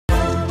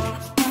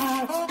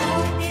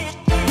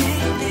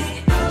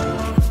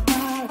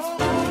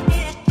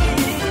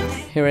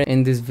Here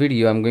in this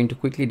video, I'm going to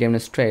quickly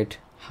demonstrate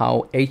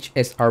how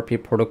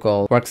HSRP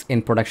protocol works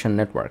in production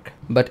network.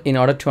 But in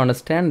order to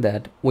understand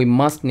that, we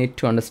must need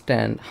to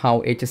understand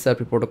how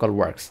HSRP protocol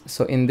works.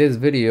 So in this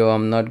video,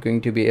 I'm not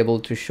going to be able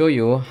to show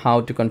you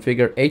how to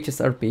configure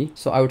HSRP.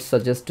 So I would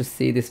suggest to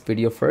see this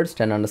video first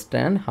and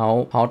understand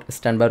how hot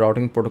standby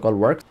routing protocol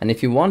works. And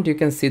if you want, you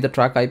can see the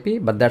track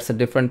IP, but that's a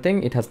different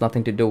thing. It has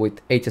nothing to do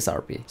with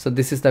HSRP. So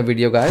this is the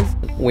video, guys.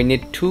 We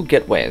need two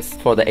gateways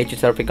for the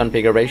HSRP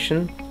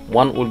configuration.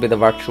 One will be the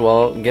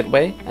virtual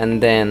gateway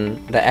and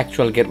then the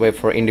actual gateway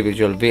for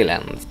individual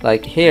VLANs.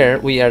 Like here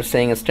we are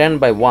saying a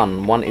standby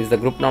 1 is the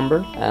group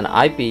number and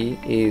IP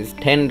is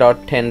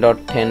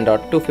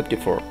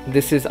 10.10.10.254.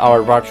 This is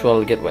our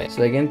virtual gateway.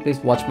 So again, please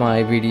watch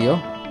my video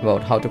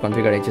about how to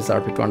configure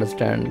HSRP to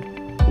understand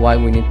why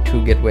we need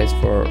two gateways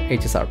for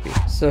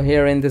HSRP. So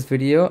here in this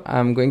video,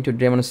 I'm going to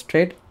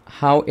demonstrate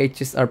how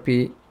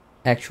HSRP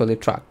actually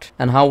tracked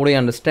and how we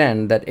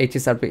understand that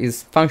HSRP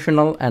is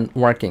functional and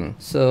working.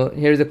 So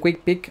here is a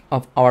quick peek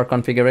of our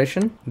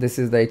configuration. This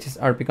is the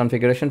HSRP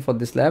configuration for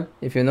this lab.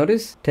 If you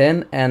notice,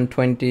 10 and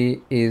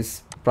 20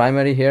 is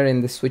primary here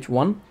in the switch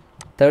 1,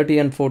 30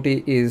 and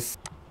 40 is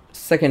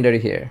secondary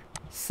here.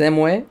 Same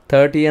way,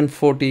 30 and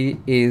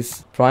 40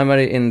 is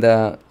primary in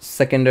the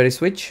secondary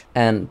switch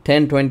and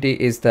 1020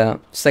 is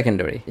the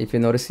secondary. If you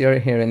notice here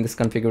in this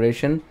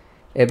configuration,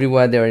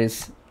 everywhere there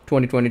is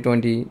 20, 20,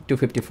 20,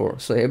 254.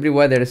 So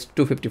everywhere there is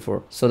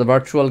 254. So the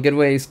virtual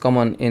gateway is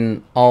common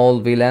in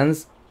all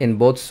VLANs in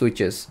both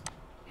switches,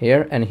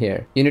 here and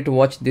here. You need to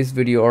watch this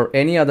video or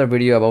any other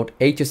video about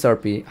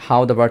HSRP,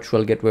 how the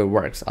virtual gateway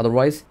works.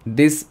 Otherwise,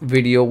 this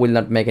video will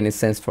not make any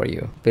sense for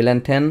you.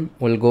 VLAN 10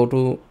 will go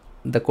to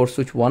the core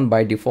switch 1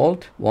 by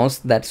default. Once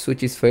that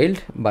switch is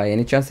failed, by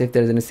any chance, if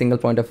there is any single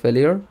point of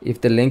failure,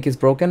 if the link is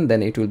broken,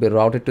 then it will be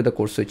routed to the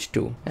core switch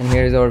 2. And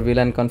here is our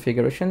VLAN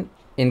configuration.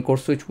 In core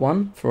switch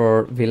 1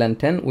 for VLAN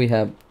 10, we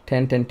have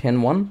 10, 10,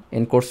 10, 1.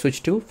 In core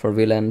switch 2 for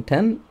VLAN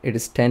 10, it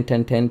is 10,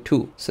 10, 10,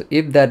 2. So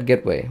if that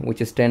gateway,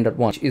 which is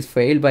 10.1, is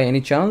failed by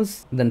any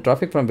chance, then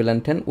traffic from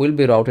VLAN 10 will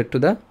be routed to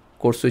the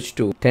core switch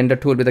 2.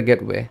 10.2 will be the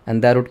gateway,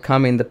 and that would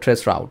come in the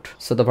trace route.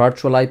 So the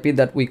virtual IP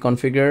that we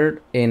configured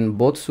in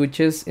both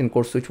switches, in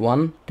core switch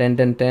 1, 10,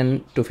 10,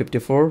 10,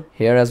 254,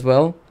 here as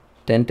well,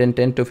 10, 10,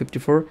 10,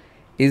 254,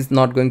 is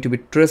not going to be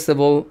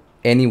traceable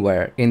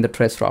anywhere in the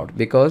trace route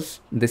because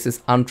this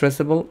is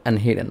untraceable and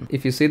hidden.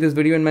 If you see this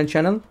video in my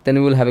channel, then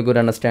you will have a good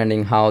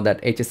understanding how that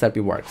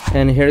HSRP works.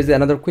 And here is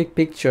another quick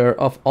picture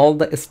of all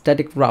the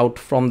static route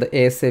from the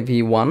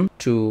ASAV1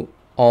 to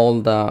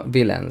all the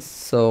VLANs.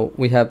 So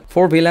we have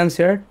 4 VLANs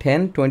here,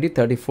 10, 20,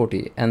 30,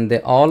 40, and they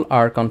all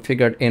are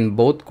configured in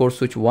both core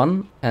switch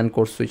 1 and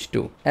core switch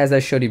 2. As I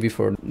showed you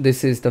before,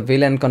 this is the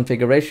VLAN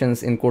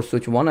configurations in core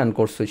switch 1 and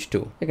core switch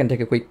 2. You can take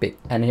a quick peek.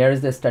 And here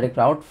is the static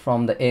route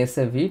from the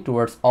ASAV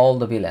towards all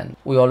the VLAN.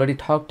 We already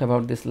talked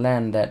about this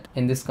LAN that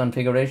in this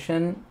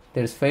configuration,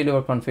 there is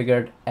failover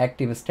configured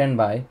active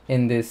standby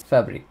in this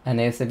fabric,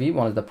 and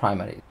ASAV1 is the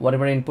primary.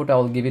 Whatever input I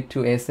will give it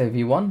to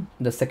ASAV1,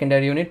 the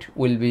secondary unit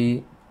will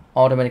be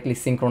automatically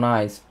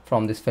synchronized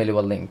from this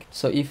failover link.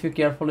 So if you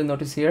carefully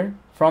notice here,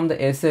 from the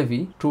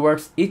SAV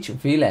towards each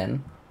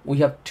VLAN, we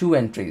have 2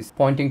 entries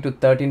pointing to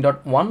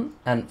 13.1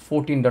 and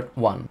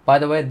 14.1. By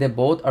the way, they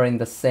both are in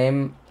the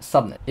same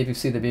subnet. If you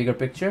see the bigger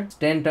picture,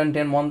 10, 10,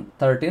 10, 1,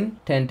 13,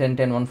 10, 10,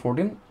 10, 1,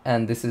 14,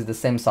 and this is the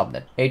same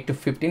subnet. 8 to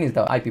 15 is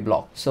the IP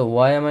block. So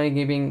why am I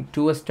giving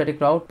 2 static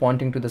route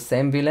pointing to the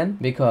same VLAN?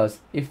 Because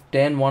if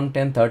 10, 1,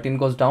 10, 13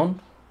 goes down,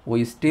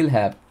 we still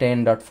have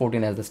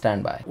 10.14 as the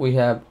standby. We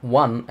have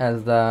 1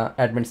 as the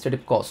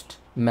administrative cost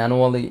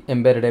manually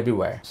embedded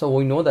everywhere. So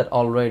we know that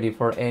already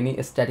for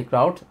any static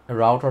route, a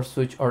router,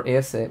 switch or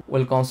ASA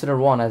will consider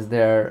 1 as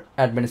their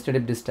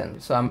administrative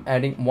distance. So I'm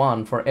adding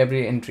 1 for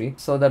every entry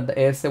so that the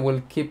ASA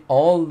will keep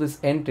all these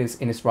entries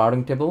in its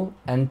routing table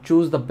and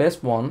choose the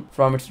best one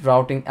from its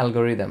routing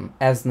algorithm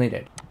as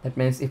needed. That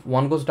means if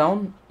 1 goes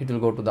down, it will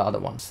go to the other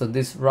one. So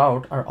this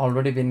route are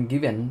already been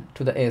given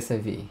to the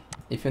ASAV.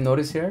 If you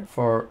notice here,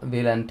 for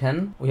VLAN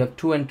 10, we have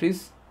 2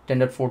 entries,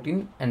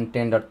 10.14 and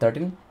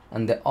 10.13,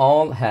 and they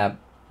all have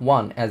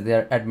 1 as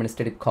their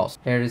administrative cost.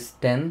 Here is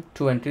 10,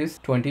 2 entries,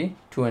 20,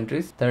 2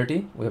 entries,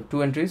 30, we have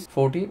 2 entries,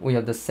 40, we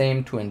have the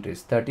same 2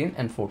 entries, 13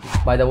 and 14.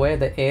 By the way,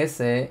 the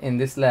ASA in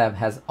this lab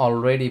has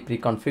already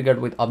pre-configured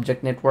with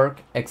object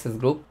network, access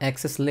group,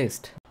 access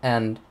list,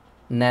 and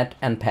NAT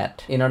and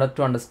PAT. In order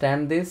to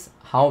understand this,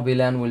 how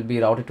VLAN will be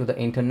routed to the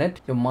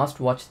internet, you must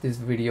watch this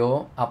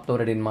video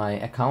uploaded in my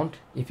account.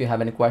 If you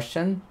have any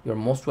question, you're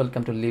most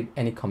welcome to leave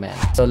any comment.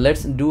 So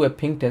let's do a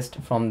ping test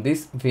from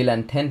this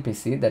VLAN 10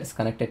 PC that is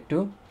connected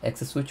to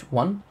access switch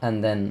 1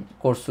 and then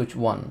core switch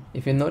 1.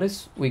 If you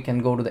notice, we can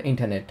go to the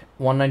internet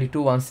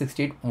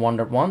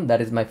 192.168.1.1. that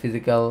is my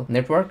physical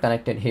network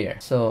connected here.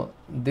 So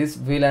this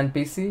VLAN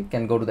PC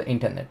can go to the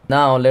internet.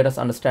 Now let us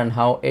understand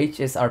how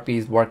HSRP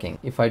is working.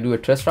 If I do a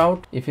trace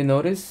route, if you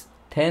notice,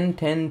 10,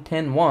 10,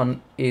 10,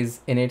 1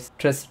 is in its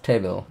trace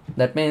table.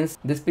 That means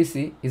this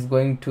PC is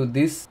going to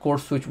this core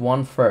switch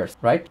 1 first,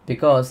 right?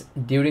 Because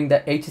during the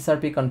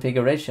HSRP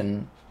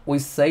configuration, we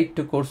said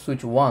to core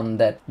switch 1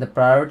 that the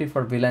priority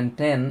for VLAN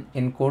 10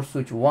 in core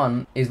switch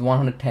 1 is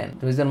 110.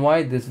 The reason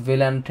why this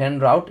VLAN 10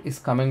 route is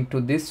coming to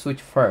this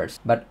switch first,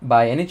 but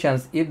by any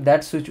chance if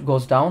that switch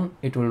goes down,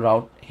 it will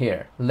route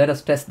here. Let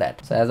us test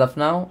that. So as of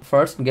now,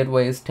 first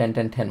gateway is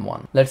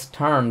 10.10.10.1. Let's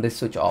turn this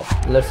switch off.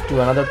 Let's do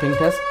another ping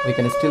test. We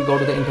can still go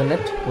to the internet,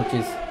 which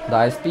is the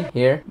ISP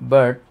here,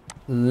 but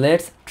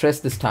let's trace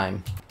this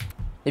time.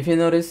 If you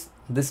notice,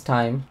 this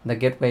time the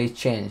gateway is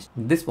changed.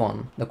 This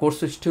one, the core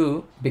switch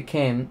 2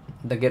 became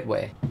the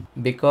gateway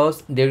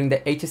because during the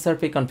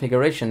HSRP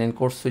configuration in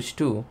core switch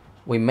 2,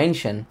 we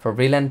mentioned for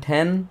VLAN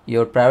 10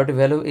 your priority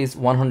value is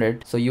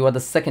 100, so you are the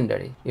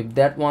secondary. If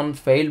that one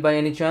failed by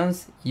any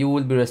chance, you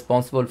will be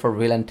responsible for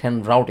VLAN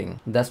 10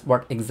 routing. That's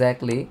what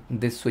exactly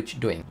this switch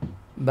doing.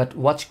 But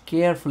watch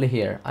carefully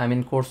here. I'm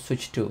in core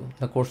switch 2.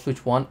 The core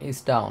switch 1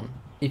 is down.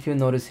 If you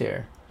notice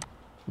here,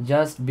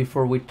 just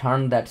before we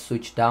turn that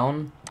switch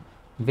down,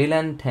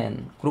 VLAN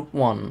 10 group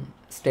 1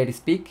 state is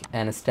peak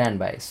and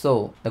standby.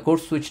 So the core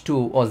switch 2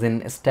 was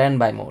in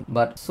standby mode,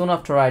 but soon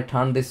after I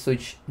turned this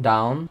switch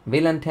down,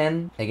 VLAN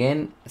 10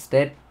 again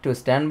stayed to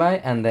standby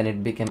and then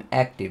it became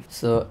active.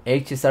 So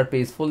HSRP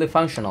is fully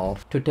functional.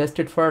 To test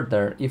it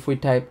further, if we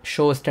type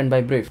show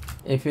standby brief,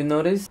 if you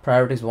notice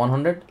priority is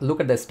 100, look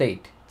at the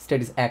state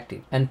is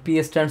active and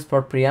P stands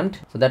for preempt.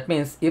 So that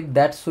means if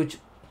that switch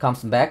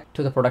comes back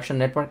to the production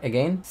network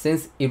again,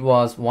 since it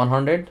was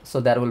 100, so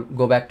that will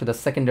go back to the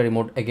secondary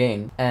mode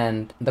again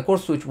and the core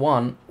switch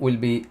 1 will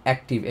be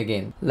active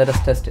again. Let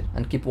us test it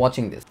and keep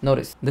watching this.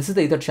 Notice this is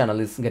the ether channel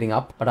is getting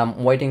up, but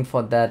I'm waiting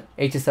for that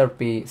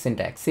HSRP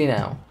syntax. See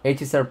now,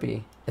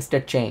 HSRP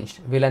state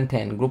changed, VLAN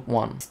 10 group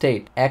 1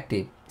 state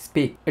active,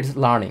 speak, it's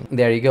learning.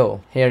 There you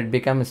go, here it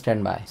becomes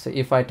standby. So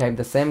if I type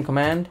the same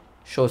command,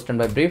 show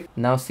standby brief,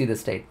 now see the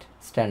state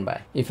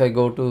standby. If I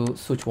go to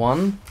switch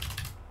 1,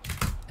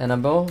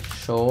 enable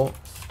show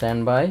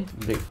standby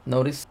brief,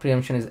 notice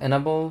preemption is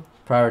enable,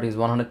 priority is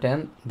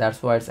 110,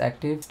 that's why it's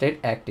active,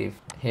 state active,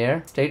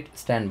 here state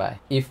standby.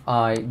 If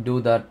I do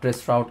the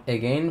trace route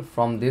again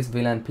from this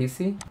VLAN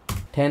PC,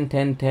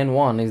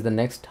 10.10.10.1 is the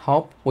next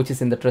hop which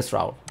is in the trace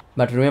route.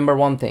 But remember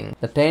one thing,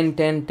 the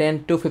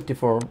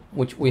 10.10.10.254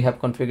 which we have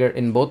configured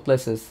in both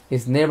places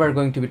is never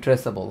going to be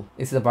traceable.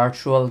 It's a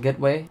virtual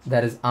gateway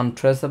that is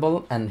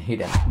untraceable and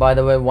hidden. By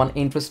the way, one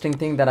interesting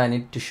thing that I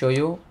need to show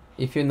you,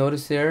 if you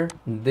notice here,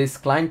 these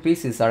client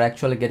PCs are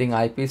actually getting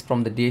IPs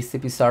from the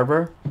DHCP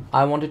server.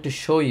 I wanted to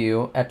show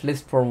you at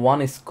least for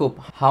one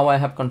scoop how I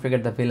have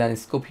configured the VLAN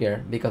scoop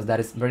here, because that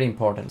is very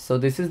important. So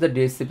this is the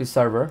DHCP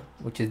server,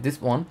 which is this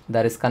one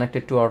that is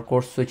connected to our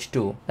core switch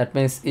 2. That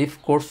means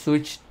if core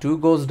switch 2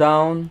 goes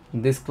down,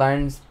 this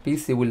client's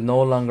PC will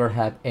no longer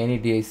have any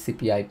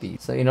DHCP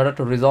IP. So in order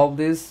to resolve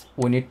this,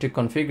 we need to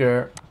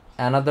configure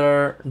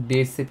another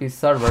DHCP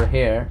server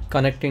here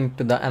connecting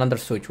to the another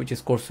switch, which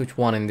is core switch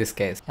 1 in this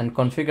case, and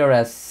configure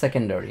as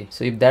secondary.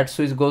 So if that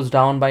switch goes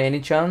down by any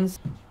chance,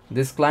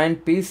 this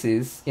client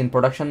PCs in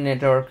production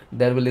network,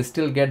 they will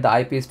still get the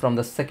IPs from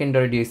the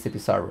secondary DHCP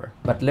server.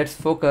 But let's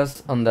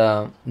focus on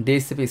the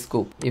DHCP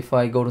scoop. If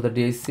I go to the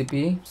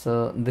DHCP,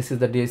 so this is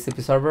the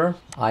DHCP server,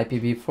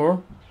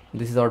 IPv4,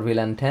 this is our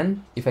VLAN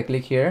 10. If I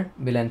click here,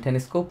 VLAN 10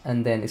 scoop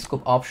and then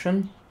scoop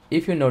option,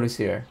 if you notice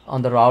here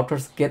on the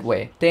router's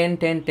gateway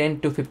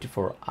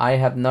 10.10.10.254, I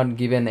have not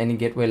given any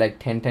gateway like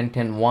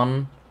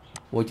 10.10.10.1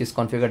 which is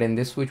configured in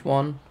this switch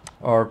 1,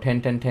 or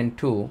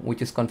 10.10.10.2 which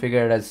is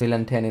configured as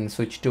VLAN 10 in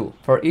switch 2.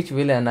 For each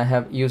VLAN I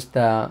have used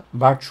the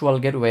virtual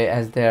gateway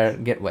as their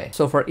gateway.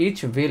 So for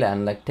each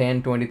VLAN like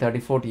 10, 20, 30,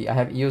 40, I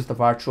have used the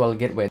virtual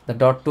gateway, the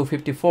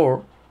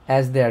 .254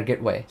 as their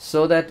gateway,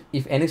 so that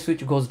if any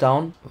switch goes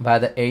down via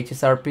the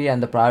HSRP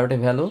and the priority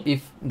value,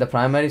 if the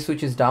primary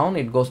switch is down,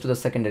 it goes to the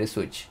secondary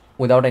switch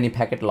without any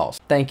packet loss.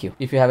 Thank you.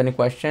 If you have any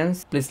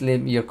questions, please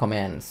leave your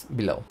comments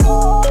below.